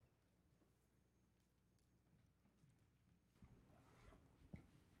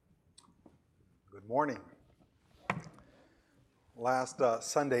Morning. Last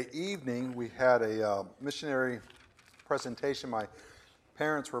Sunday evening, we had a missionary presentation. My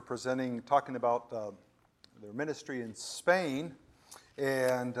parents were talking about their ministry in Spain,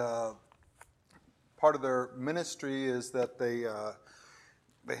 and part of their ministry is that they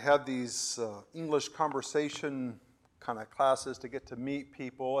have these English conversation kind of classes to get to meet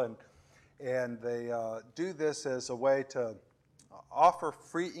people, and they do this as a way to offer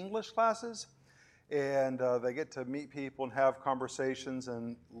free English classes. And they get to meet people and have conversations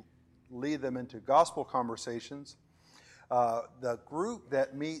and lead them into gospel conversations. The group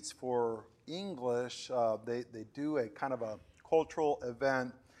that meets for English, they do a kind of a cultural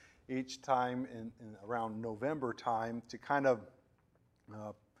event each time in around November time to kind of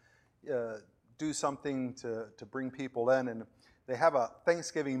do something to bring people in. And they have a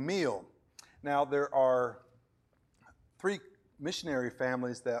Thanksgiving meal. Now, there are 3 missionary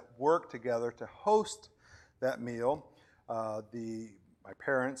families that work together to host that meal. My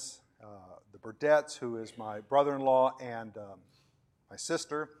parents, the Burdettes, who is my brother-in-law, and my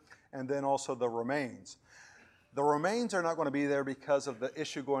sister, and then also the Romains. The Romains are not going to be there because of the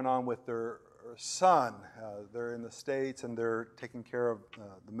issue going on with their son. They're in the States and they're taking care of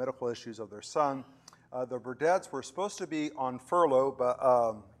the medical issues of their son. The Burdettes were supposed to be on furlough, but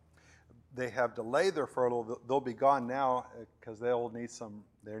they have delayed their furlough. They'll be gone now because they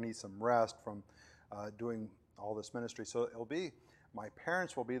need some rest from doing all this ministry. So my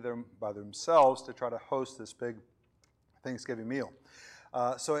parents will be there by themselves to try to host this big Thanksgiving meal.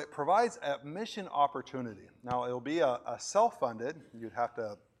 So it provides a mission opportunity. Now it'll be a self-funded. You'd have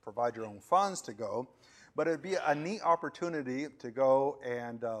to provide your own funds to go, but it'd be a neat opportunity to go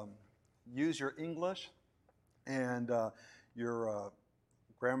and use your English and your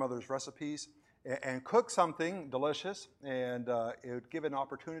grandmother's recipes and cook something delicious, and it would give an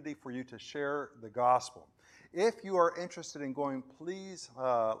opportunity for you to share the gospel. If you are interested in going, please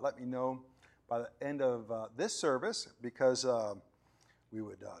let me know by the end of this service, because we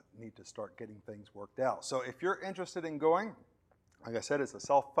would need to start getting things worked out. So if you're interested in going, like I said, it's a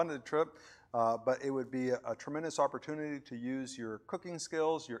self-funded trip, but it would be a tremendous opportunity to use your cooking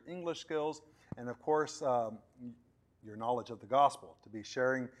skills, your English skills, and of course, your knowledge of the gospel, to be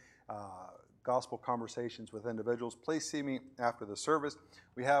sharing gospel conversations with individuals. Please see me after the service.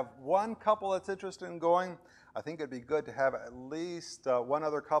 We have one couple that's interested in going. I think it'd be good to have at least one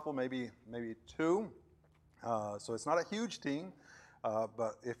other couple, maybe 2. So it's not a huge team,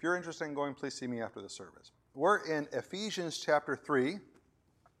 but if you're interested in going, please see me after the service. We're in Ephesians chapter 3.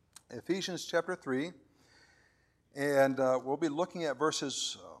 Ephesians chapter 3, and we'll be looking at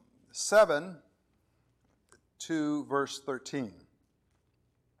verses 7 to verse 13.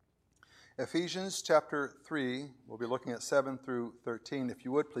 Ephesians chapter 3, we'll be looking at 7 through 13. If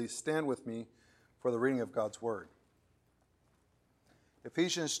you would, please stand with me for the reading of God's word.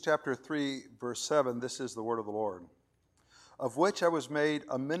 Ephesians chapter 3, verse 7, this is the word of the Lord. Of which I was made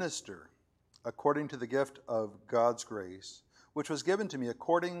a minister according to the gift of God's grace, which was given to me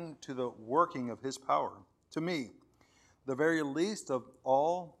according to the working of his power, to me, the very least of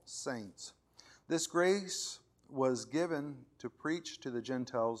all saints. This grace was given to preach to the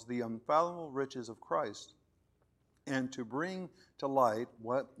Gentiles the unfathomable riches of Christ, and to bring to light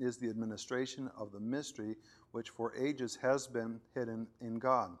what is the administration of the mystery which for ages has been hidden in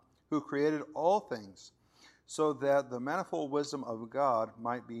God, who created all things, so that the manifold wisdom of God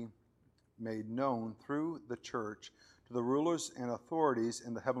might be made known through the church to the rulers and authorities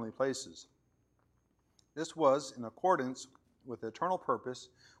in the heavenly places. This was in accordance with the eternal purpose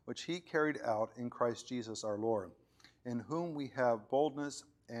which he carried out in Christ Jesus our Lord, in whom we have boldness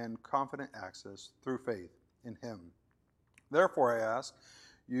and confident access through faith in him. Therefore I ask,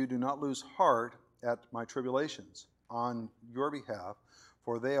 you do not lose heart at my tribulations on your behalf,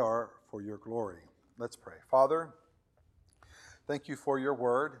 for they are for your glory. Let's pray. Father, thank you for your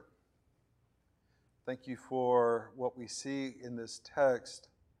word. Thank you for what we see in this text.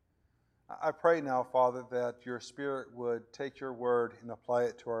 I pray now, Father, that your Spirit would take your word and apply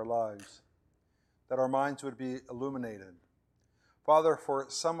it to our lives, that our minds would be illuminated. Father, for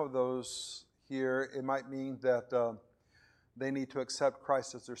some of those here, it might mean that they need to accept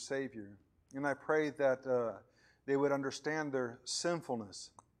Christ as their Savior. And I pray that they would understand their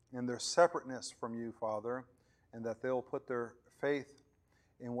sinfulness and their separateness from you, Father, and that they'll put their faith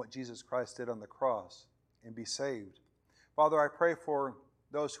in what Jesus Christ did on the cross and be saved. Father, I pray for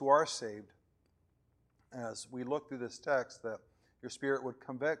those who are saved, as we look through this text, that your Spirit would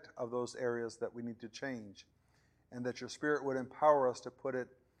convict of those areas that we need to change, and that your Spirit would empower us to put it,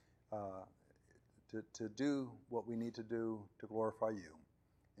 to do what we need to do to glorify you.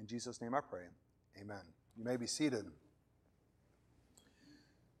 In Jesus' name I pray. Amen. You may be seated.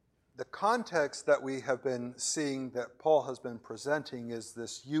 The context that we have been seeing, that Paul has been presenting, is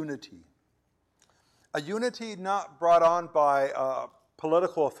this unity. A unity not brought on by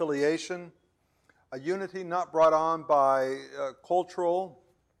political affiliation, a unity not brought on by cultural,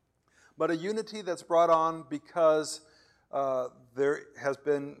 but a unity that's brought on because there has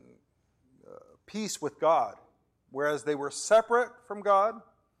been peace with God. Whereas they were separate from God,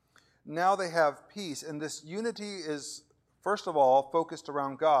 now they have peace. And this unity is, first of all, focused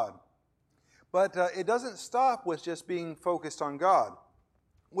around God. But it doesn't stop with just being focused on God,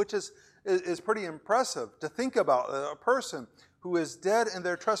 which is pretty impressive to think about. A person who is dead in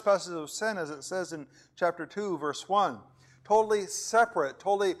their trespasses of sin, as it says in chapter 2, verse 1. Totally separate,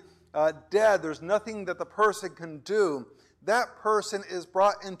 totally dead. There's nothing that the person can do. That person is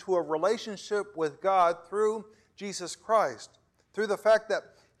brought into a relationship with God through Jesus Christ, through the fact that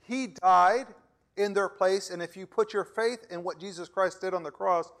He died in their place, and if you put your faith in what Jesus Christ did on the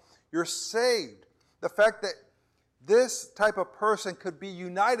cross, you're saved. The fact that this type of person could be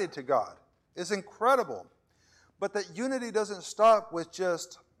united to God is incredible. But that unity doesn't stop with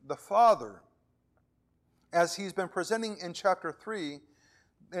just the Father. As he's been presenting in chapter 3,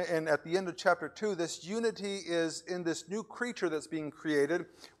 and at the end of chapter 2, this unity is in this new creature that's being created,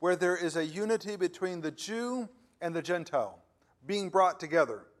 where there is a unity between the Jew and the Gentile being brought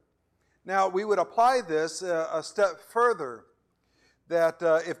together. Now, we would apply this a step further, that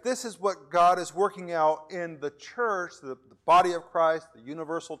if this is what God is working out in the church, the body of Christ, the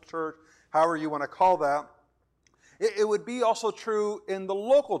universal church, however you want to call that, it would be also true in the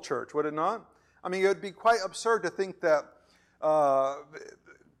local church, would it not? I mean, it would be quite absurd to think that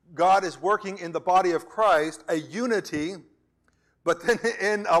God is working in the body of Christ, a unity, but then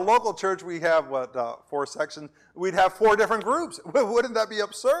in a local church we have, 4 sections? We'd have 4 different groups. Wouldn't that be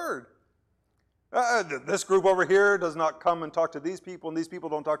absurd? This group over here does not come and talk to these people, and these people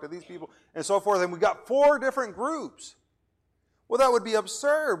don't talk to these people, and so forth. And we got 4 different groups. Well, that would be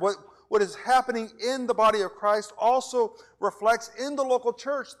absurd. What is happening in the body of Christ also reflects in the local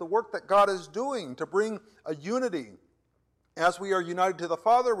church the work that God is doing to bring a unity. As we are united to the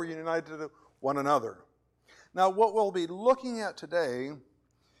Father, we're united to one another. Now, what we'll be looking at today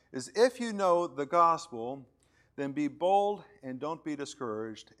is, if you know the gospel, then be bold and don't be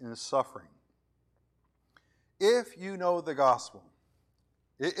discouraged in suffering. If you know the gospel,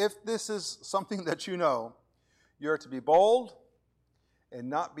 if this is something that you know, you're to be bold and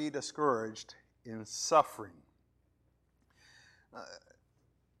not be discouraged in suffering.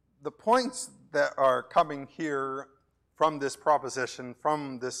 The points that are coming here from this proposition,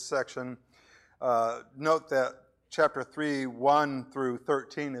 from this section, note that chapter 3, 1 through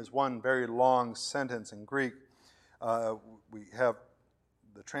 13 is one very long sentence in Greek. The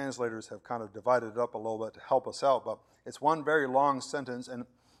translators have kind of divided it up a little bit to help us out, but it's one very long sentence, and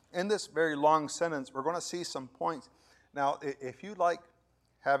in this very long sentence, we're going to see some points. Now, if you like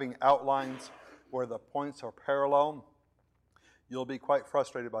having outlines where the points are parallel, you'll be quite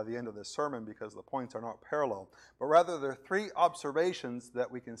frustrated by the end of this sermon because the points are not parallel. But rather, there are 3 observations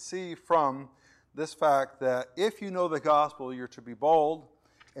that we can see from this fact that if you know the gospel, you're to be bold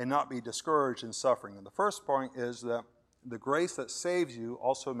and not be discouraged in suffering. And the first point is that the grace that saves you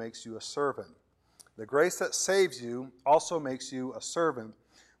also makes you a servant. The grace that saves you also makes you a servant.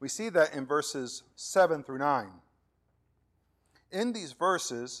 We see that in verses 7 through 9. In these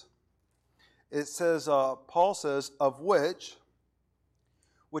verses, it says, Paul says, of which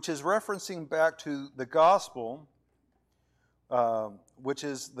is referencing back to the gospel, which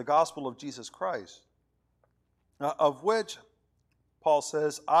is the gospel of Jesus Christ, of which, Paul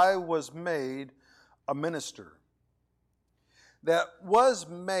says, I was made a minister. That was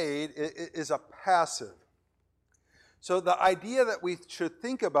made is a passive. So the idea that we should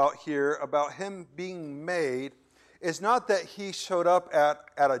think about here, about him being made, is not that he showed up at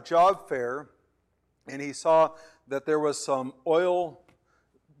a job fair and he saw that there was some oil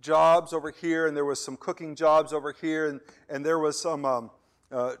jobs over here and there was some cooking jobs over here and there was some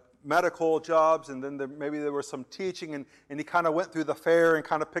medical jobs, and then maybe there was some teaching, and he kind of went through the fair and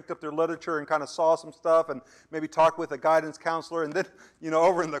kind of picked up their literature and kind of saw some stuff and maybe talked with a guidance counselor, and then,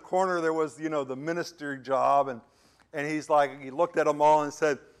 over in the corner there was, the ministry job, and he's like, he looked at them all and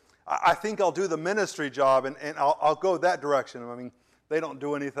said, I think I'll do the ministry job, and I'll go that direction. I mean, they don't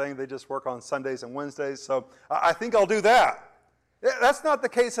do anything, they just work on Sundays and Wednesdays, so I think I'll do that. That's not the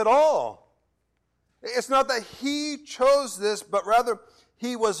case at all. It's not that he chose this, but rather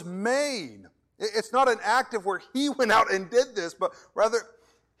he was made. It's not an act of where he went out and did this, but rather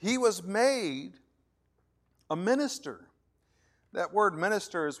he was made a minister. That word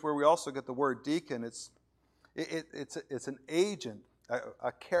minister is where we also get the word deacon. It's an agent,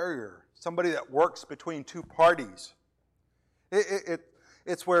 a carrier, somebody that works between two parties.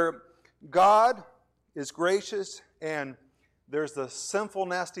 It's where God is gracious and there's the sinful,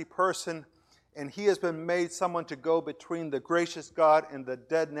 nasty person, and he has been made someone to go between the gracious God and the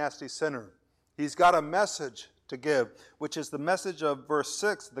dead, nasty sinner. He's got a message to give, which is the message of verse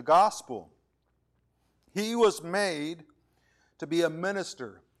 6, the gospel. He was made to be a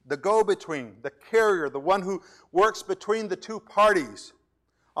minister, the go-between, the carrier, the one who works between the two parties.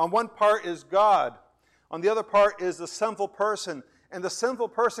 On one part is God. On the other part is the sinful person. And the sinful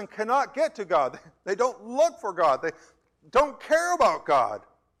person cannot get to God. They don't look for God. They don't care about God.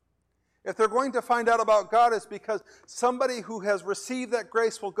 If they're going to find out about God, it's because somebody who has received that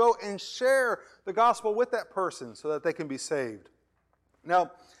grace will go and share the gospel with that person so that they can be saved.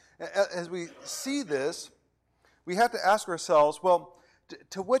 Now, as we see this, we have to ask ourselves, well,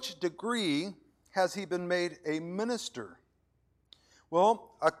 to which degree has he been made a minister?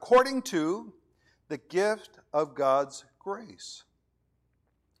 Well, according to the gift of God's grace.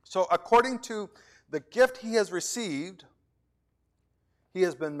 So according to the gift he has received, he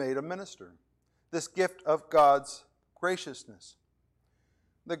has been made a minister. This gift of God's graciousness.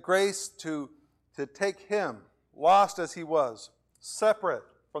 The grace to take him, lost as he was, separate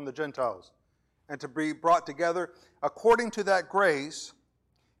from the Gentiles, and to be brought together. According to that grace,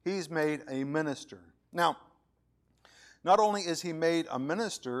 he's made a minister. Now, not only is he made a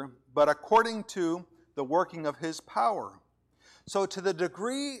minister, but according to the working of his power. So to the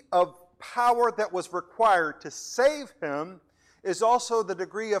degree of power that was required to save him is also the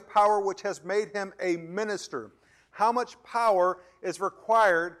degree of power which has made him a minister. How much power is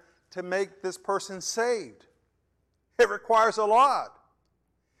required to make this person saved? It requires a lot.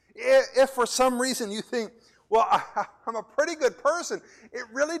 If for some reason you think, well, I'm a pretty good person, it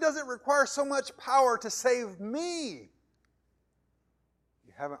really doesn't require so much power to save me.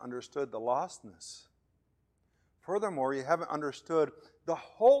 You haven't understood the lostness. Furthermore, you haven't understood the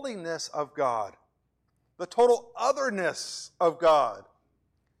holiness of God, the total otherness of God,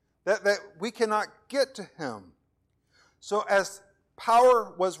 that we cannot get to him. So as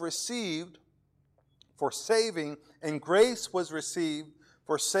power was received for saving and grace was received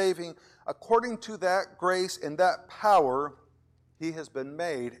for saving, according to that grace and that power, he has been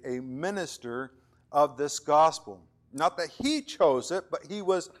made a minister of this gospel. Not that he chose it, but he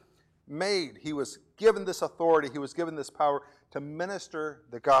was made. He was given this authority. He was given this power to minister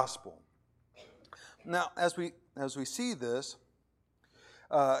the gospel. Now, as we see this,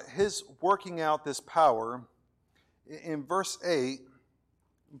 his working out this power, in verse 8,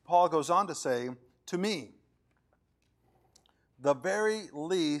 Paul goes on to say, to me, the very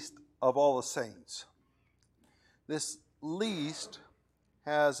least of all the saints. This least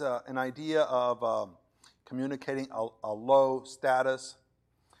has an idea of communicating a low status.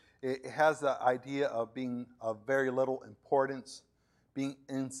 It has the idea of being of very little importance, being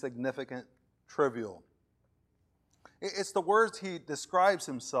insignificant, trivial. It's the words he describes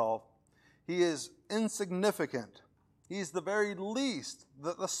himself. He is insignificant. He's the very least,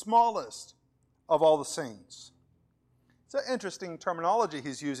 the smallest of all the saints. It's an interesting terminology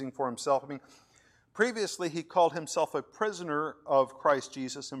he's using for himself. I mean, previously he called himself a prisoner of Christ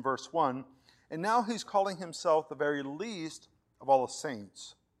Jesus in verse 1, and now he's calling himself the very least of all the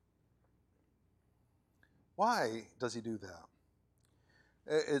saints. Why does he do that?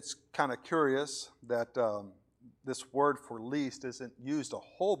 It's kind of curious that this word for least isn't used a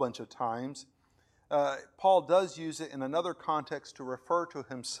whole bunch of times. Paul does use it in another context to refer to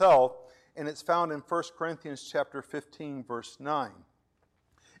himself, and it's found in 1 Corinthians chapter 15, verse 9.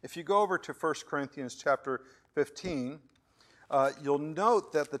 If you go over to 1 Corinthians chapter 15, you'll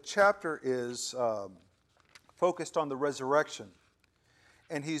note that the chapter is focused on the resurrection.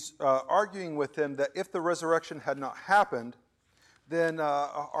 And he's arguing with them that if the resurrection had not happened, then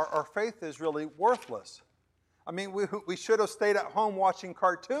our faith is really worthless. I mean, we should have stayed at home watching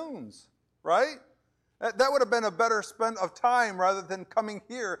cartoons, right? That would have been a better spend of time rather than coming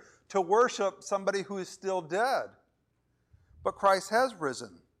here to worship somebody who is still dead. But Christ has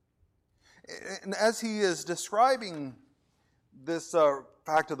risen. And as he is describing this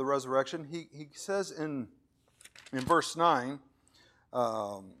fact of the resurrection, he says in verse 9,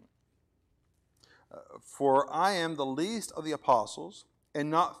 for I am the least of the apostles, and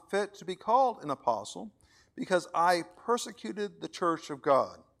not fit to be called an apostle, because I persecuted the church of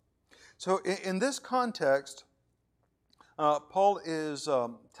God. So in this context, Paul is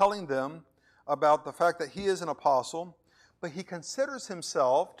telling them about the fact that he is an apostle, but he considers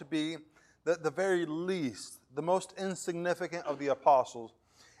himself to be the very least, the most insignificant of the apostles.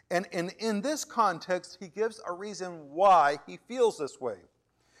 And in this context, he gives a reason why he feels this way.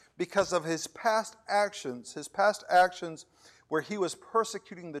 Because of his past actions where he was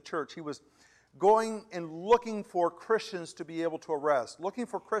persecuting the church. He was going and looking for Christians to be able to arrest, looking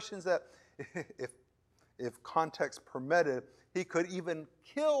for Christians that, if context permitted, he could even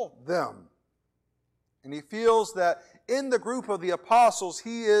kill them. And he feels that in the group of the apostles,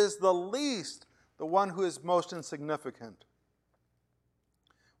 he is the least, the one who is most insignificant.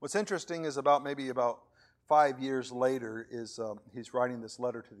 What's interesting is about 5 years later is he's writing this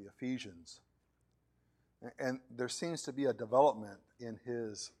letter to the Ephesians. And there seems to be a development in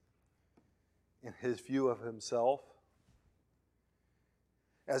his view of himself.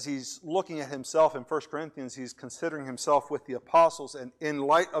 As he's looking at himself in 1 Corinthians, he's considering himself with the apostles, and in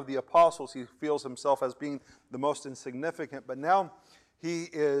light of the apostles, he feels himself as being the most insignificant. But now he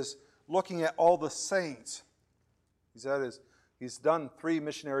is looking at all the saints. He's done 3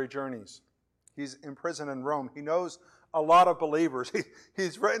 missionary journeys. He's in prison in Rome. He knows a lot of believers.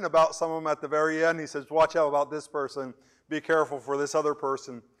 He's written about some of them at the very end. He says, watch out about this person. Be careful for this other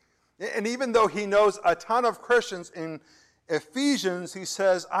person. And even though he knows a ton of Christians in Ephesians, he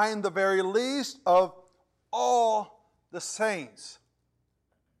says, I am the very least of all the saints.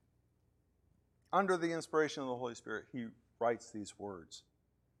 Under the inspiration of the Holy Spirit, he writes these words.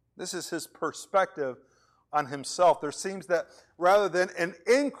 This is his perspective on himself. There seems that rather than an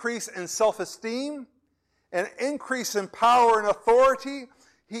increase in self-esteem, an increase in power and authority,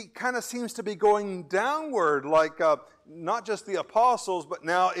 he kind of seems to be going downward, like not just the apostles, but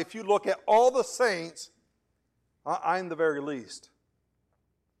now if you look at all the saints, I'm the very least.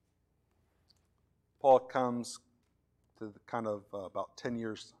 Paul comes to kind of about 10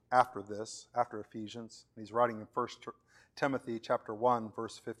 years after this, after Ephesians. He's writing in 1 Timothy chapter 1,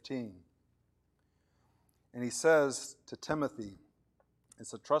 verse 15. And he says to Timothy,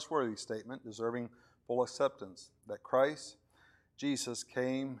 it's a trustworthy statement, deserving full acceptance, that Christ Jesus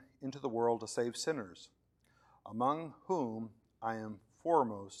came into the world to save sinners, among whom I am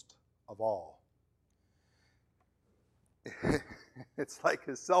foremost of all. It's like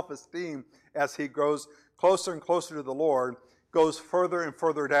his self-esteem, as he grows closer and closer to the Lord, goes further and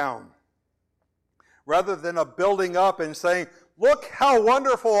further down. Rather than a building up and saying, look how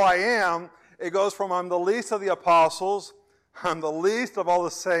wonderful I am, it goes from I'm the least of the apostles, I'm the least of all the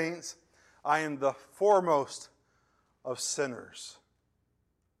saints, I am the foremost of sinners.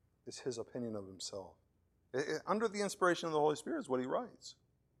 Is his opinion of himself. Under the inspiration of the Holy Spirit is what he writes.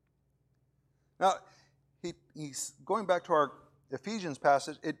 Now, he's going back to our Ephesians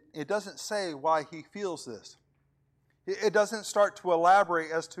passage. It doesn't say why he feels this. It doesn't start to elaborate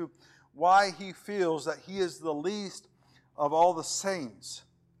as to why he feels that he is the least of all the saints.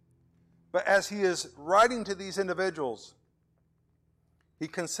 But as he is writing to these individuals, he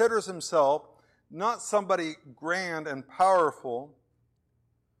considers himself not somebody grand and powerful,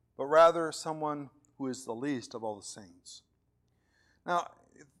 but rather someone who is the least of all the saints. Now,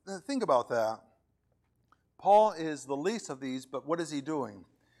 think about that. Paul is the least of these, but what is he doing?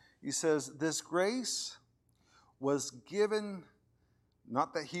 He says, this grace was given,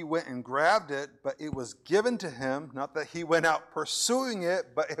 not that he went and grabbed it, but it was given to him, not that he went out pursuing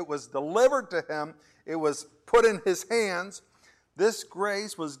it, but it was delivered to him. It was put in his hands. This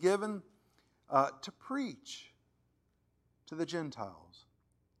grace was given to preach to the Gentiles.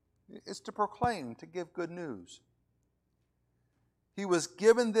 It's to proclaim, to give good news. He was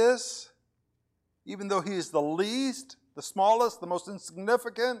given this, even though he is the least, the smallest, the most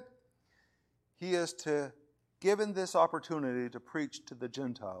insignificant, he is given this opportunity to preach to the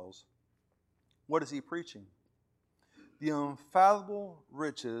Gentiles. What is he preaching? The unfathomable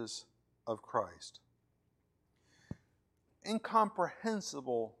riches of Christ.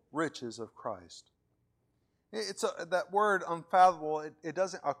 Incomprehensible riches of Christ. That word unfathomable, it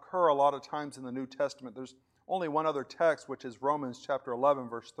doesn't occur a lot of times in the New Testament. There's only one other text, which is Romans chapter 11,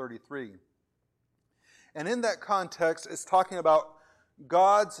 verse 33. And in that context, it's talking about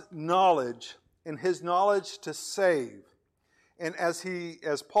God's knowledge and his knowledge to save. And as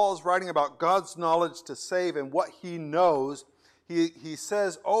Paul is writing about God's knowledge to save and what he knows, he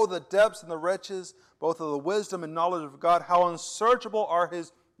says, oh, the depths and the riches, both of the wisdom and knowledge of God, how unsearchable are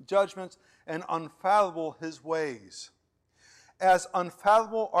his judgments and unfathomable his ways. As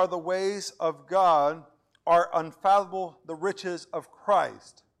unfathomable are the ways of God, are unfathomable the riches of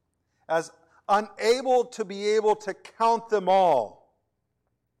Christ. As unable to be able to count them all,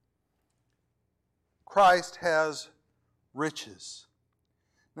 Christ has riches.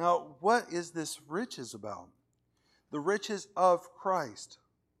 Now, what is this riches about? The riches of Christ.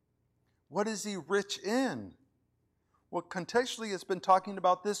 What is he rich in? Well, contextually, it's been talking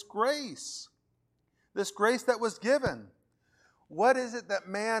about this grace that was given. What is it that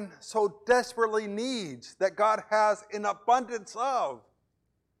man so desperately needs that God has in abundance of?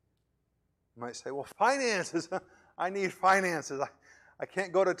 You might say, well, finances. I need finances. I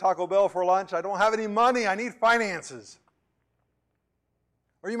can't go to Taco Bell for lunch. I don't have any money. I need finances.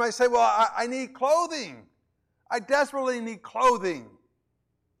 Or you might say, well, I need clothing. I desperately need clothing.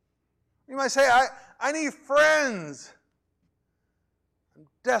 You might say, I need friends. I'm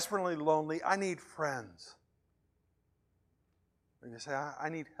desperately lonely. I need friends. Or you say, I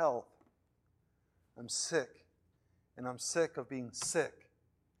need health. I'm sick. And I'm sick of being sick.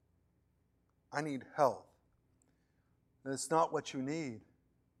 I need health. And it's not what you need.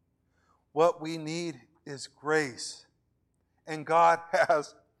 What we need is grace. And God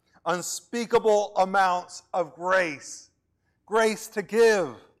has unspeakable amounts of grace. Grace to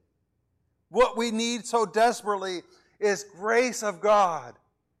give. What we need so desperately is grace of God.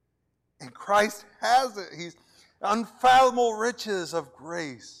 And Christ has it. He's unfathomable riches of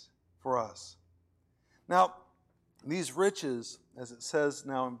grace for us. Now, these riches, as it says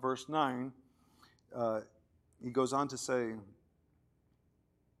now in verse 9, he goes on to say,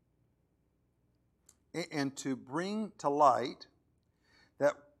 and to bring to light,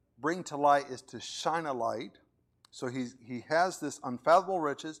 that bring to light is to shine a light. So he has this unfathomable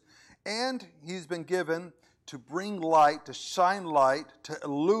riches, and he's been given to bring light, to shine light, to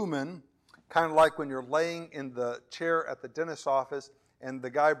illumine, kind of like when you're laying in the chair at the dentist's office and the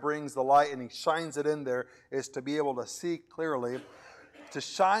guy brings the light and he shines it in there, is to be able to see clearly. To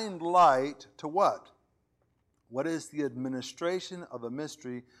shine light to what? What is the administration of the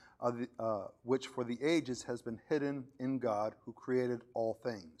mystery of which for the ages has been hidden in God who created all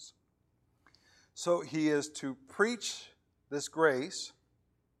things. So he is to preach this grace,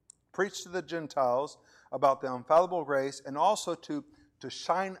 preach to the Gentiles about the infallible grace, and also to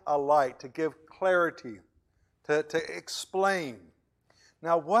shine a light, to give clarity, to explain.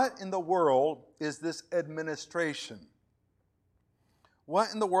 Now, what in the world is this administration?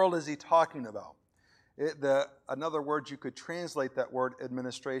 What in the world is he talking about? Another word you could translate that word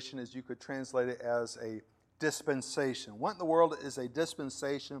administration is you could translate it as a dispensation. What in the world is a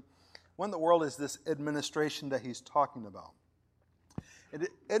dispensation? What in the world is this administration that he's talking about? An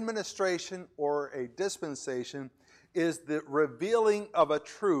administration or a dispensation is the revealing of a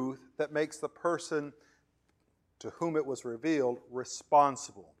truth that makes the person to whom it was revealed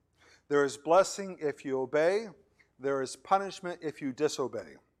responsible. There is blessing if you obey. There is punishment if you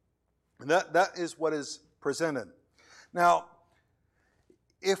disobey. And that is what is presented. Now,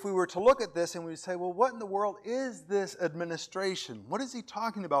 if we were to look at this and we would say, well, what in the world is this administration? What is he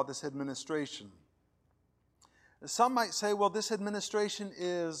talking about, this administration? Some might say, well, this administration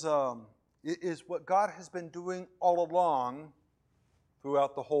is what God has been doing all along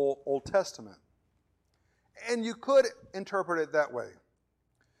throughout the whole Old Testament. And you could interpret it that way.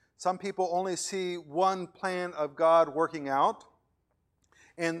 Some people only see one plan of God working out.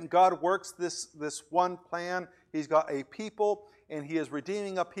 And God works this one plan. He's got a people, and he is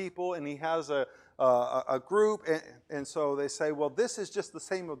redeeming a people, and he has a group. And so they say, well, this is just the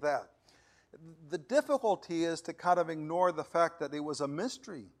same of that. The difficulty is to kind of ignore the fact that it was a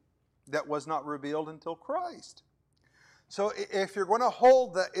mystery that was not revealed until Christ. So if you're going to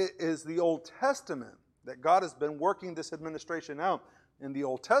hold that it is the Old Testament, that God has been working this administration out in the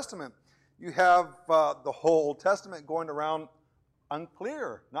Old Testament, you have the whole Old Testament going around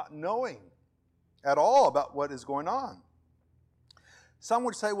unclear, not knowing at all about what is going on. Some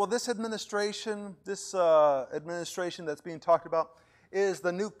would say, well, this administration that's being talked about is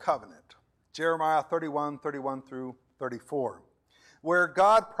the new covenant. Jeremiah 31 through 34, where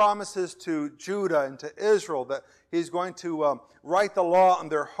God promises to Judah and to Israel that he's going to write the law on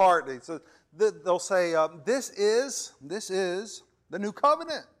their heart. So they'll say, this is the new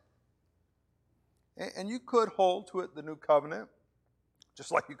covenant. And you could hold to it, the new covenant,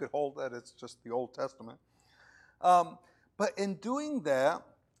 just like you could hold that it's just the Old Testament. But in doing that,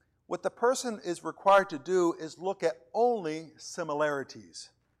 what the person is required to do is look at only similarities.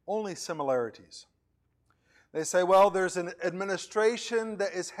 Only similarities. They say, well, there's an administration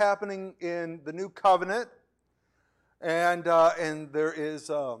that is happening in the new covenant, and there is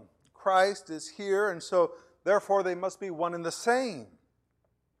Christ is here, and so therefore they must be one and the same.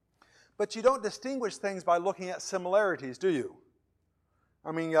 But you don't distinguish things by looking at similarities, do you?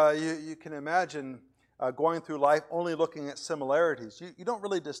 I mean, you can imagine going through life only looking at similarities. You don't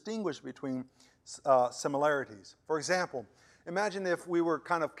really distinguish between similarities. For example, imagine if we were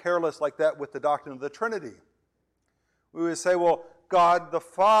kind of careless like that with the doctrine of the Trinity. We would say, well, God the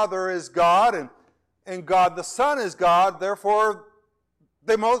Father is God and God the Son is God, therefore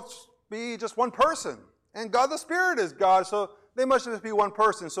they must be just one person. And God the Spirit is God, so they must just be one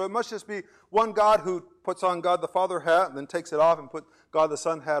person. So it must just be one God who puts on God the Father hat and then takes it off and put God the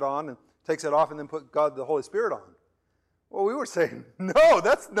Son hat on and takes it off and then put God the Holy Spirit on. Well, we were saying, no,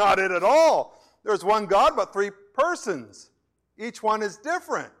 that's not it at all. There's one God, but three persons. Each one is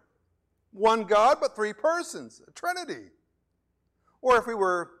different. One God, but three persons, a Trinity. Or if we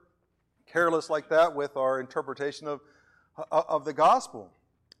were careless like that with our interpretation of the gospel,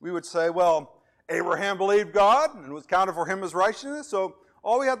 we would say, well, Abraham believed God and was counted for him as righteousness, so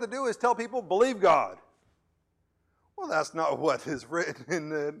all we have to do is tell people, believe God. Well, that's not what is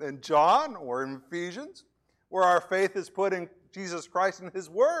written in John or in Ephesians, where our faith is put in Jesus Christ and his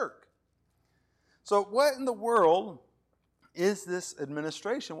work. So what in the world is this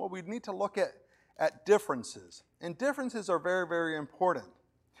administration? Well, we need to look at differences. And differences are very, very important.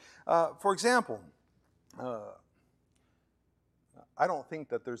 For example, I don't think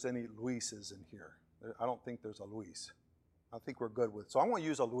that there's any Luises in here. I don't think there's a Luis. I think we're good with. So I won't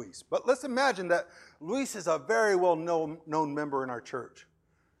use a Luis. But let's imagine that Luis is a very well-known member in our church.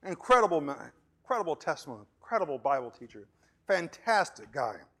 Incredible man, incredible testimony, incredible Bible teacher, fantastic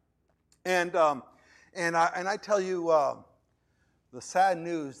guy. And I tell you the sad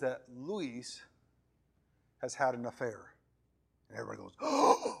news that Luis has had an affair. And everybody goes,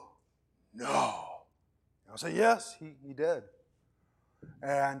 oh, no. And I say, yes, he did.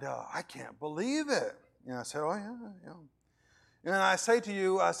 And I can't believe it. And I said, oh, yeah. And I say to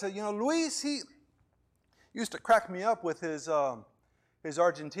you, Luis, he used to crack me up with his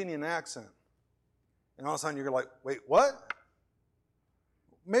Argentinian accent. And all of a sudden you're like, wait, what?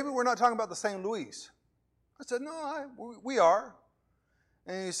 Maybe we're not talking about the same Luis. I said, no, we are.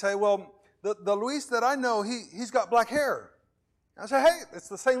 And you say, well, the Luis that I know, he's got black hair. And I said, hey, it's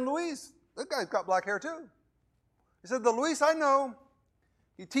the same Luis. That guy's got black hair too. He said, the Luis I know,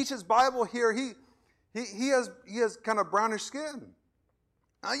 he teaches Bible here. He has kind of brownish skin.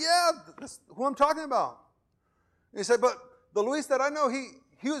 Yeah, that's who I'm talking about. He said, but the Luis that I know,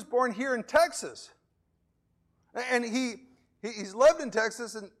 he was born here in Texas. And he's lived in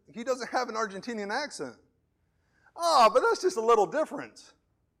Texas, and he doesn't have an Argentinian accent. Oh, but that's just a little difference.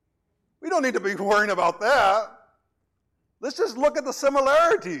 We don't need to be worrying about that. Let's just look at the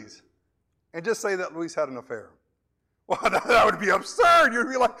similarities and just say that Luis had an affair. Well, that would be absurd.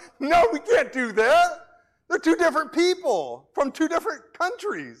 You'd be like, no, we can't do that. They're two different people from two different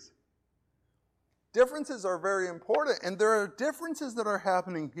countries. Differences are very important, and there are differences that are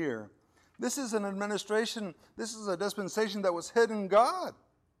happening here. This is an administration, this is a dispensation that was hidden in God,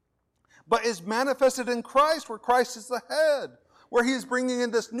 but is manifested in Christ, where Christ is the head, where he is bringing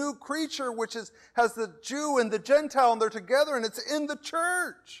in this new creature, which has the Jew and the Gentile, and they're together, and it's in the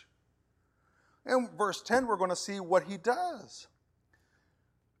church. In verse 10, we're going to see what he does,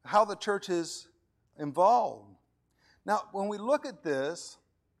 how the church is involved. Now, when we look at this,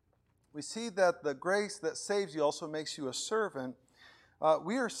 we see that the grace that saves you also makes you a servant.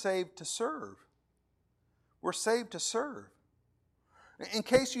 We are saved to serve. We're saved to serve. In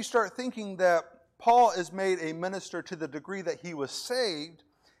case you start thinking that Paul is made a minister to the degree that he was saved,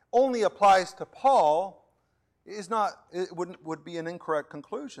 only applies to Paul, would be an incorrect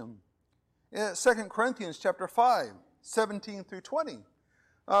conclusion. 2 Corinthians chapter 5, 17 through 20.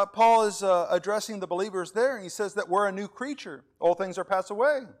 Paul is addressing the believers there, and he says that we're a new creature. All things are passed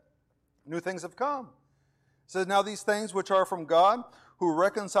away. New things have come. He says, now these things which are from God, who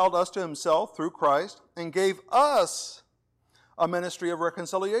reconciled us to himself through Christ, and gave us a ministry of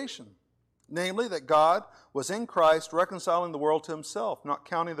reconciliation. Namely, that God was in Christ reconciling the world to himself, not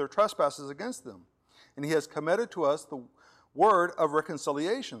counting their trespasses against them. And he has committed to us the word of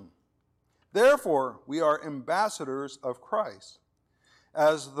reconciliation. Therefore, we are ambassadors of Christ.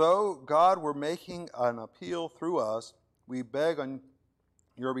 As though God were making an appeal through us, we beg on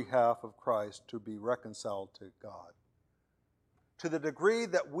your behalf of Christ to be reconciled to God. To the degree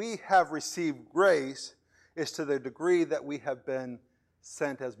that we have received grace is to the degree that we have been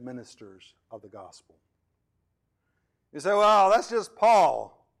sent as ministers of the gospel. You say, well, that's just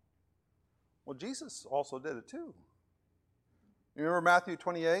Paul. Well, Jesus also did it too. You remember Matthew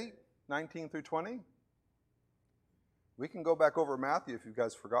 28, 19 through 20? We can go back over Matthew if you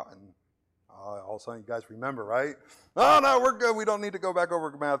guys forgotten. All of a sudden you guys remember, right? Oh, no, we're good. We don't need to go back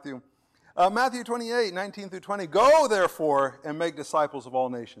over Matthew. Matthew 28, 19 through 20. Go, therefore, and make disciples of all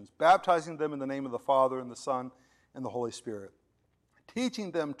nations, baptizing them in the name of the Father and the Son and the Holy Spirit,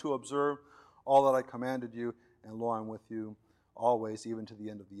 teaching them to observe all that I commanded you, and lo, I'm with you always, even to the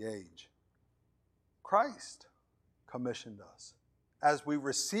end of the age. Christ commissioned us. as we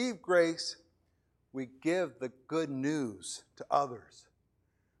receive grace, we give the good news to others.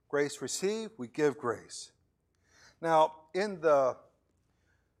 Grace received, we give grace. Now, in the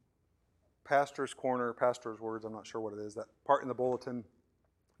pastor's corner, pastor's words, I'm not sure what it is, that part in the bulletin,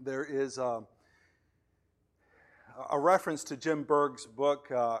 there is a reference to Jim Berg's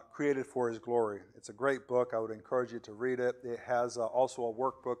book, Created for His Glory. It's a great book. I would encourage you to read it. It has also a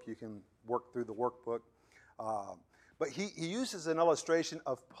workbook. You can work through the workbook. But he uses an illustration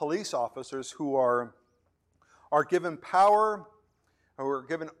of police officers who are given power, who are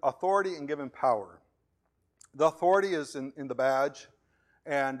given authority and given power. The authority is in the badge,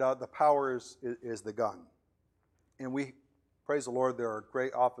 and the power is the gun. And we, praise the Lord, there are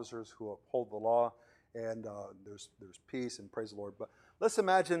great officers who uphold the law, and there's peace, and praise the Lord. But let's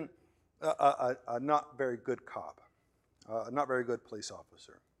imagine a not very good cop, a not very good police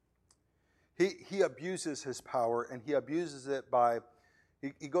officer. He abuses his power, and he abuses it by,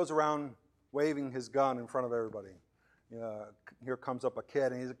 he goes around waving his gun in front of everybody. Here comes up a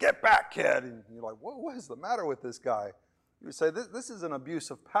kid, and he's like, "Get back, kid!" And you're like, what is the matter with this guy? You would say, this is an abuse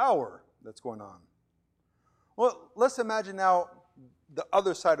of power that's going on. Well, let's imagine now the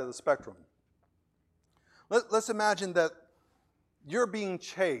other side of the spectrum. Let's imagine that you're being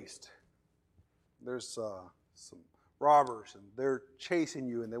chased. There's some robbers, and they're chasing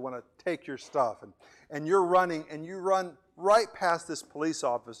you, and they want to take your stuff. And you're running, and you run right past this police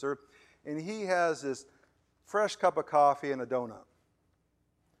officer, and he has this fresh cup of coffee and a donut.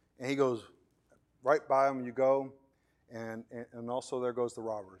 And he goes right by him, you go, and also there goes the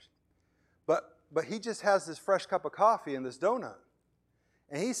robbers. But he just has this fresh cup of coffee and this donut.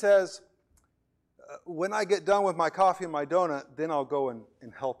 And he says, when I get done with my coffee and my donut, then I'll go and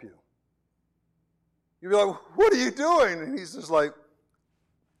help you. You'd be like, what are you doing? And he's just like,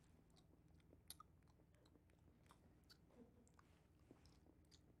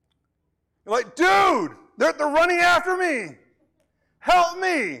 you're like, dude, they're running after me. Help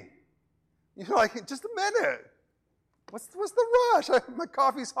me. You're like, just a minute. What's the rush? My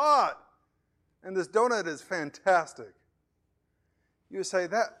coffee's hot. And this donut is fantastic. You would say,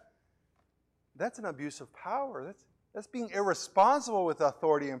 that's an abuse of power. That's being irresponsible with the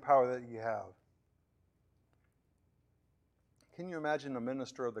authority and power that you have. Can you imagine a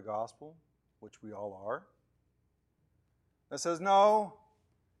minister of the gospel, which we all are, that says, no,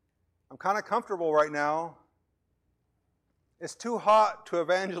 I'm kind of comfortable right now. It's too hot to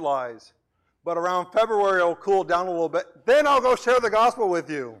evangelize, but around February it'll cool down a little bit. Then I'll go share the gospel with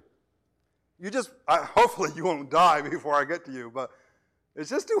you. Hopefully you won't die before I get to you, but it's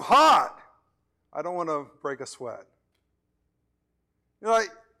just too hot. I don't want to break a sweat. You're like,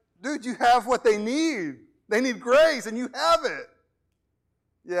 dude, you have what they need. They need grace, and you have it.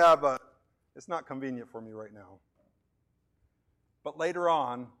 Yeah, but it's not convenient for me right now. But later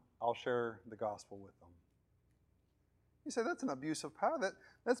on, I'll share the gospel with them. You say, that's an abuse of power.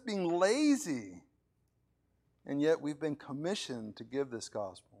 That's being lazy. And yet we've been commissioned to give this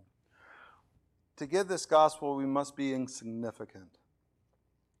gospel. To give this gospel, we must be insignificant.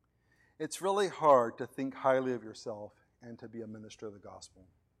 It's really hard to think highly of yourself and to be a minister of the gospel.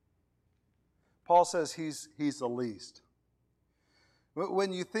 Paul says he's the least.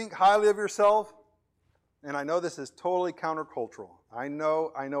 When you think highly of yourself, and I know this is totally countercultural. I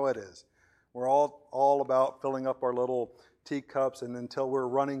know it is. We're all about filling up our little teacups, and until we're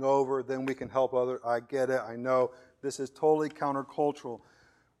running over, then we can help others. I get it. I know this is totally countercultural.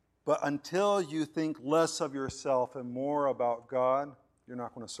 But until you think less of yourself and more about God, you're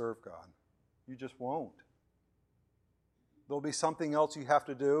not going to serve God. You just won't. There'll be something else you have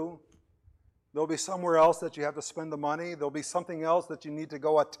to do. There'll be somewhere else that you have to spend the money. There'll be something else that you need to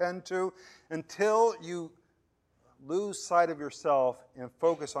go attend to. Until you lose sight of yourself and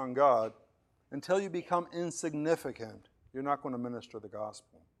focus on God, until you become insignificant, you're not going to minister the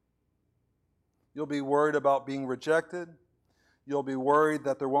gospel. You'll be worried about being rejected. You'll be worried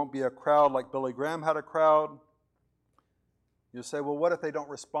that there won't be a crowd like Billy Graham had a crowd. You'll say, well, what if they don't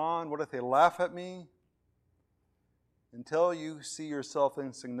respond? What if they laugh at me? Until you see yourself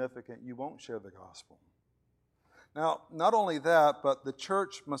insignificant, you won't share the gospel. Now, not only that, but the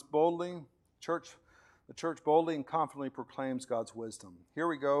church boldly and confidently proclaims God's wisdom. Here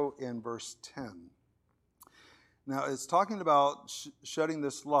we go in verse 10. Now, it's talking about shedding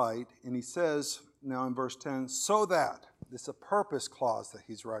this light, and he says now in verse 10, so that, this is a purpose clause that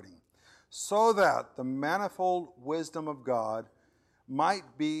he's writing, so that the manifold wisdom of God might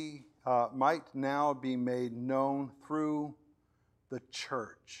now be made known through the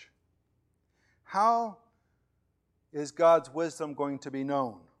church. How is God's wisdom going to be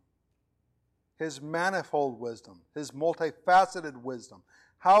known? His manifold wisdom, His multifaceted wisdom.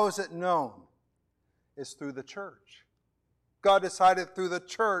 How is it known? It's through the church. God decided through the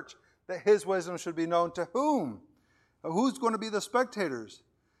church that His wisdom should be known to whom? Who's going to be the spectators?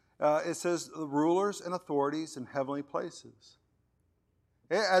 It says the rulers and authorities in heavenly places.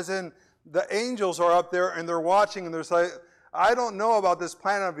 As in, the angels are up there and they're watching and they're saying, I don't know about this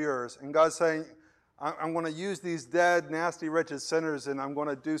planet of yours. And God's saying, I'm going to use these dead, nasty, wretched sinners and I'm going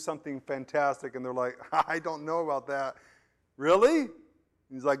to do something fantastic. And they're like, I don't know about that. Really?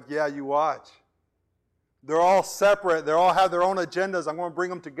 He's like, yeah, you watch. They're all separate. They all have their own agendas. I'm going to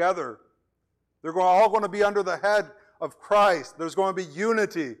bring them together. They're all going to be under the head of Christ. There's going to be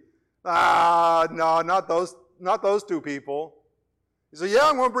unity. No, not those two people. He said, yeah,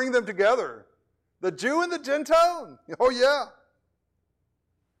 I'm going to bring them together. The Jew and the Gentile? Oh, yeah.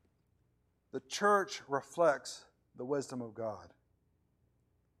 The church reflects the wisdom of God.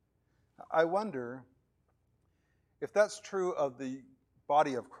 I wonder if that's true of the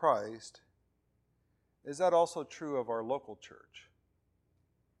body of Christ, is that also true of our local church?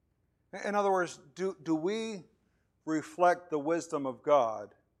 In other words, do we reflect the wisdom of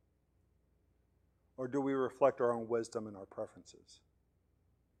God, or do we reflect our own wisdom and our preferences?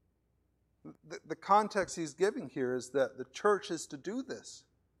 The context he's giving here is that the church is to do this.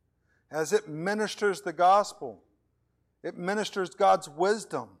 As it ministers the gospel, it ministers God's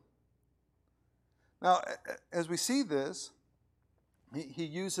wisdom. Now, as we see this,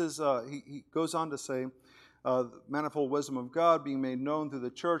 he goes on to say, manifold wisdom of God being made known through the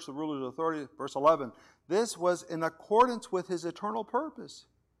church, the rulers of authority. Verse 11, this was in accordance with His eternal purpose,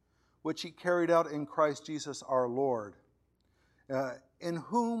 which He carried out in Christ Jesus our Lord, in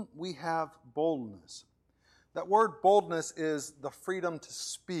whom we have boldness. That word boldness is the freedom to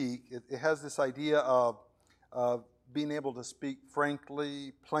speak. It has this idea of being able to speak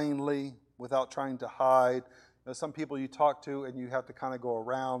frankly, plainly, without trying to hide. Some people you talk to and you have to kind of go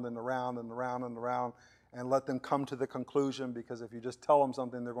around and around and around and around and let them come to the conclusion, because if you just tell them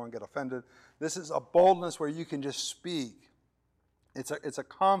something, they're going to get offended. This is a boldness where you can just speak. It's a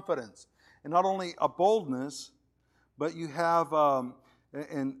confidence. And not only a boldness, but you have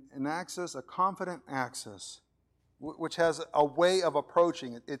an access, a confident access, which has a way of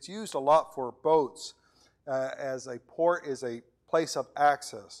approaching. It's used a lot for boats, as a port is a place of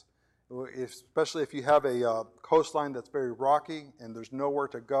access. Especially if you have a coastline that's very rocky and there's nowhere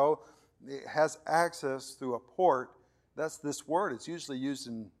to go, it has access through a port. That's this word. It's usually used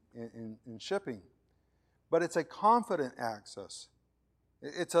in shipping. But it's a confident access.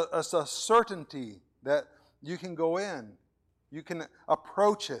 It's a certainty that you can go in. You can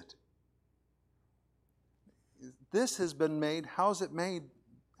approach it. This has been made. How's it made?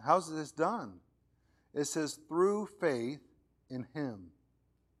 How's this done? It says through faith in Him.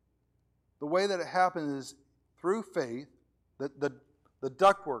 The way that it happens is through faith. The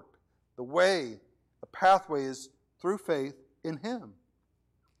ductwork, the way, the pathway is through faith in Him.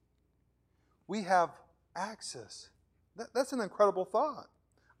 We have access. That's an incredible thought.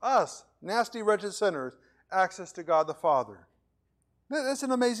 Us, nasty, wretched sinners, access to God the Father. That's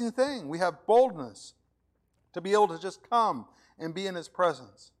an amazing thing. We have boldness to be able to just come and be in His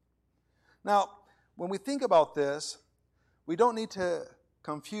presence. Now, when we think about this, we don't need to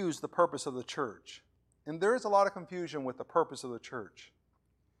confuse the purpose of the church. And there is a lot of confusion with the purpose of the church.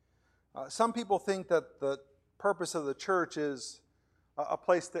 Some people think that the purpose of the church is a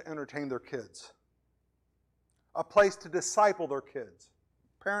place to entertain their kids, a place to disciple their kids.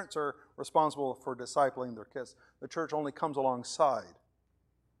 Parents are responsible for discipling their kids. The church only comes alongside.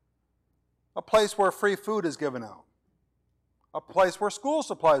 A place where free food is given out. A place where school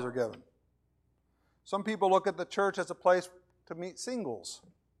supplies are given. Some people look at the church as a place to meet singles.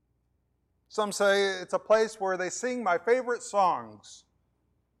 Some say it's a place where they sing my favorite songs.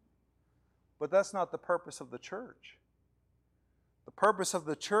 But that's not the purpose of the church. The purpose of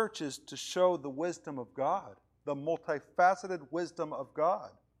the church is to show the wisdom of God, the multifaceted wisdom of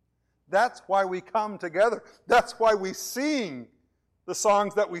God. That's why we come together. That's why we sing the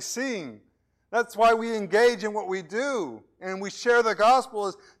songs that we sing. That's why we engage in what we do. And we share the gospel,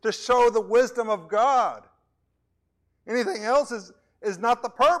 is to show the wisdom of God. Anything else is not the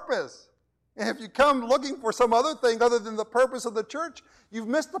purpose. And if you come looking for some other thing other than the purpose of the church, you've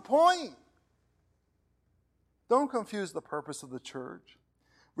missed the point. Don't confuse the purpose of the church.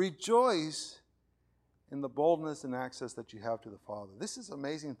 Rejoice in the boldness and access that you have to the Father. This is an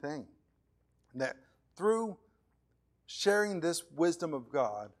amazing thing. That through sharing this wisdom of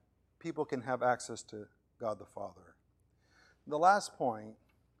God, people can have access to God the Father. The last point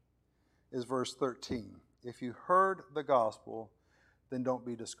is verse 13. If you heard the gospel, then don't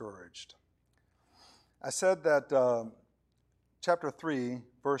be discouraged. I said that chapter 3,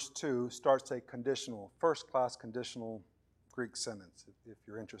 verse 2 starts a conditional, first-class conditional Greek sentence, if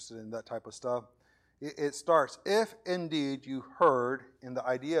you're interested in that type of stuff. It starts, if indeed you heard, and the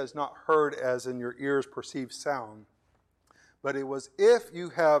idea is not heard as in your ears perceive sound, but it was if you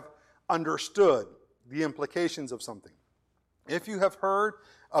have understood the implications of something. If you have heard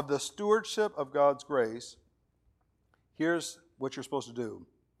of the stewardship of God's grace, here's what you're supposed to do.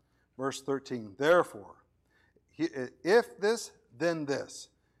 Verse 13, therefore, if this, then this.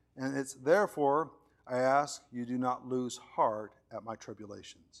 And it's therefore, I ask you do not lose heart at my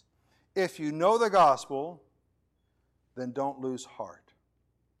tribulations. If you know the gospel, then don't lose heart.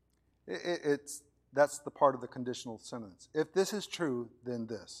 That's the part of the conditional sentence. If this is true, then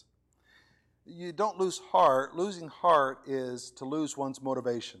this. You don't lose heart. Losing heart is to lose one's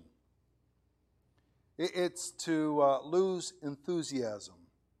motivation. It's to lose enthusiasm.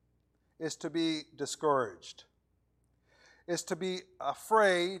 It's to be discouraged. It's to be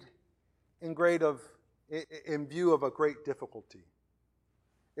afraid in view of a great difficulty.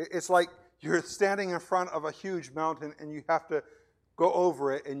 It's like you're standing in front of a huge mountain and you have to go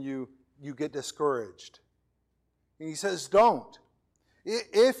over it and you get discouraged. And he says, don't.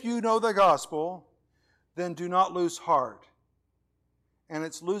 If you know the gospel, then do not lose heart. And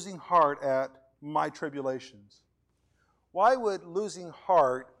it's losing heart at my tribulations. Why would losing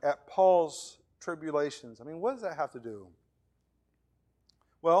heart at Paul's tribulations, I mean, what does that have to do?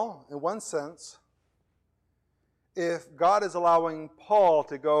 Well, in one sense, if God is allowing Paul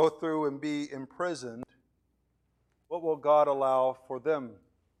to go through and be imprisoned, what will God allow for them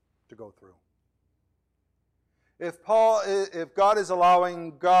to go through? If God is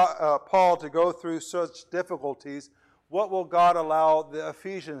allowing Paul to go through such difficulties, what will God allow the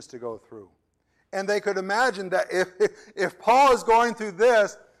Ephesians to go through? And they could imagine that if Paul is going through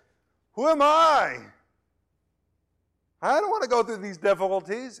this, who am I? I don't want to go through these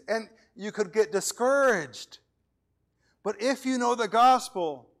difficulties. And you could get discouraged. But if you know the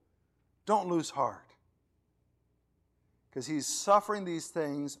gospel, don't lose heart. Because he's suffering these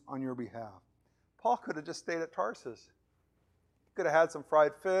things on your behalf. Paul could have just stayed at Tarsus. He could have had some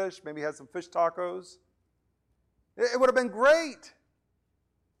fried fish, maybe had some fish tacos. It would have been great.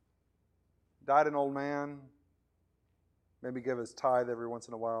 Died an old man. Maybe give his tithe every once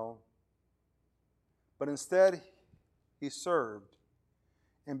in a while. But instead, he served.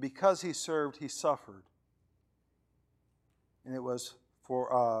 And because he served, he suffered. And it was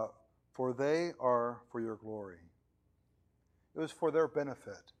for they are for your glory. It was for their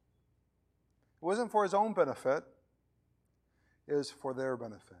benefit. It wasn't for his own benefit. It was for their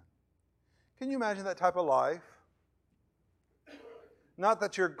benefit. Can you imagine that type of life? Not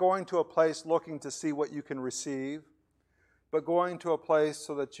that you're going to a place looking to see what you can receive, but going to a place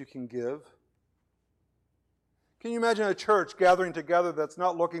so that you can give. Can you imagine a church gathering together that's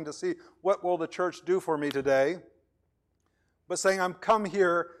not looking to see what will the church do for me today, but saying, I'm come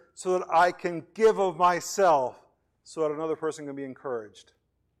here so that I can give of myself so that another person can be encouraged.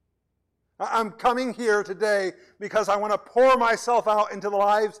 I'm coming here today because I want to pour myself out into the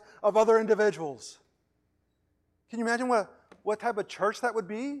lives of other individuals. Can you imagine what type of church that would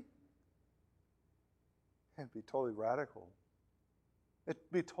be? It'd be totally radical. It'd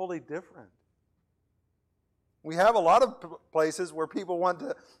be totally different. We have a lot of places where people want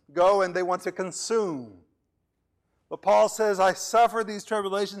to go and they want to consume. But Paul says, I suffer these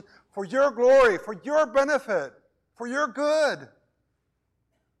tribulations for your glory, for your benefit, for your good.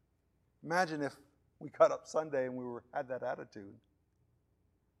 Imagine if we got up Sunday and had that attitude.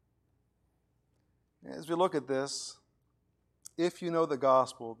 As we look at this, if you know the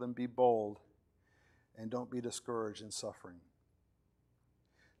gospel, then be bold and don't be discouraged in suffering.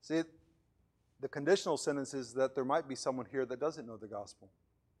 See, the conditional sentence is that there might be someone here that doesn't know the gospel.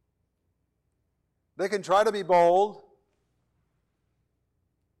 They can try to be bold.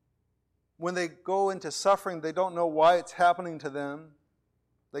 When they go into suffering, they don't know why it's happening to them.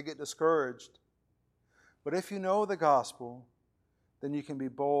 They get discouraged. But if you know the gospel, then you can be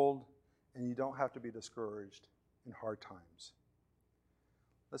bold and you don't have to be discouraged in hard times.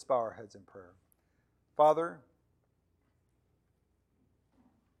 Let's bow our heads in prayer. Father,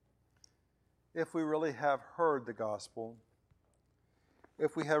 if we really have heard the gospel,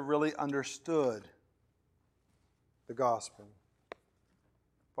 if we have really understood the gospel,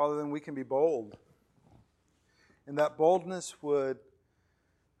 Father, then we can be bold. And that boldness would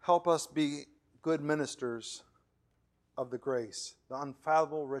help us be good ministers of the grace, the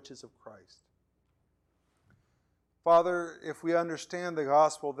unfathomable riches of Christ. Father, if we understand the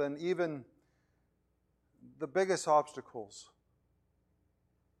gospel, then even the biggest obstacles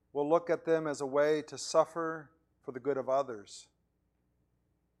We'll look at them as a way to suffer for the good of others.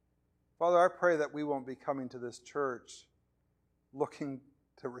 Father, I pray that we won't be coming to this church looking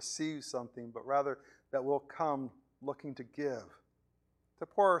to receive something, but rather that we'll come looking to give, to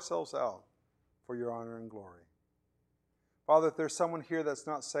pour ourselves out for your honor and glory. Father, if there's someone here that's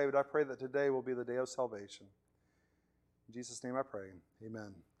not saved, I pray that today will be the day of salvation. In Jesus' name I pray.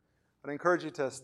 Amen. I'd encourage you to